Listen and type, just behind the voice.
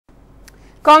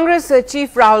Congress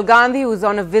Chief Rahul Gandhi, who is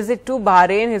on a visit to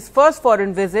Bahrain, his first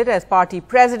foreign visit as party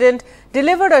president,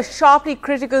 delivered a sharply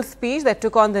critical speech that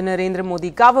took on the Narendra Modi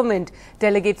government.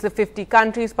 Delegates of 50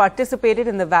 countries participated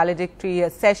in the valedictory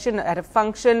session at a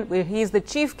function where he is the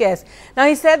chief guest. Now,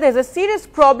 he said there's a serious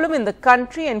problem in the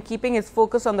country and keeping his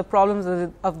focus on the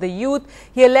problems of the youth.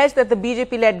 He alleged that the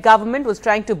BJP-led government was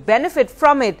trying to benefit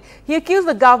from it. He accused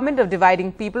the government of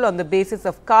dividing people on the basis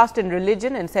of caste and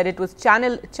religion and said it was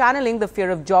channeling the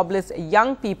fear of jobless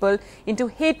young people into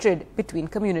hatred between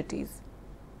communities.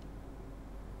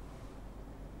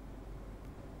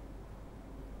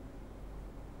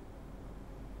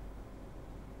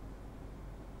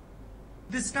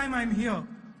 This time I'm here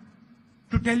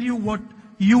to tell you what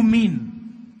you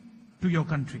mean to your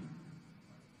country,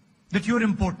 that you're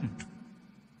important,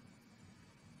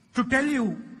 to tell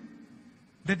you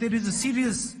that there is a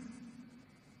serious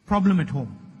problem at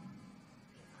home,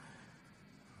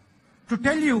 to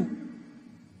tell you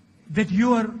that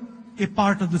you are a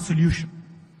part of the solution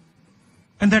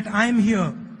and that I am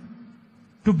here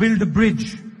to build a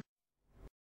bridge